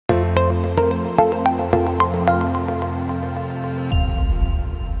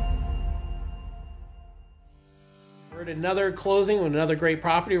another closing with another great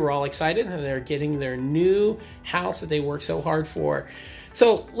property. We're all excited, and they're getting their new house that they worked so hard for.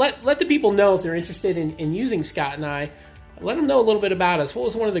 So let the people know if they're interested in using Scott and I. Let them know a little bit about us. What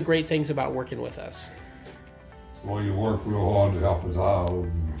was one of the great things about working with us? Well, you work real hard to help us out.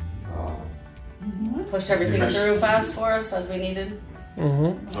 Pushed everything through fast for us as we needed.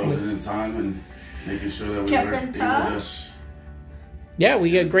 Closing in time and making sure that we were able to. Yeah,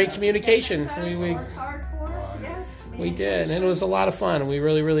 we had great communication. We worked hard for us, yes. We did, and it was a lot of fun. We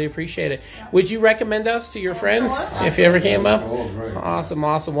really, really appreciate it. Would you recommend us to your friends if you ever came up? Awesome,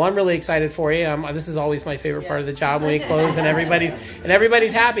 awesome. Well, I'm really excited for you. This is always my favorite part of the job, when we close and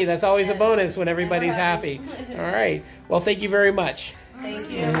everybody's happy. That's always a bonus when everybody's happy. All right. Well, thank you very much.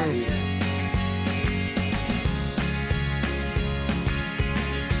 Thank you.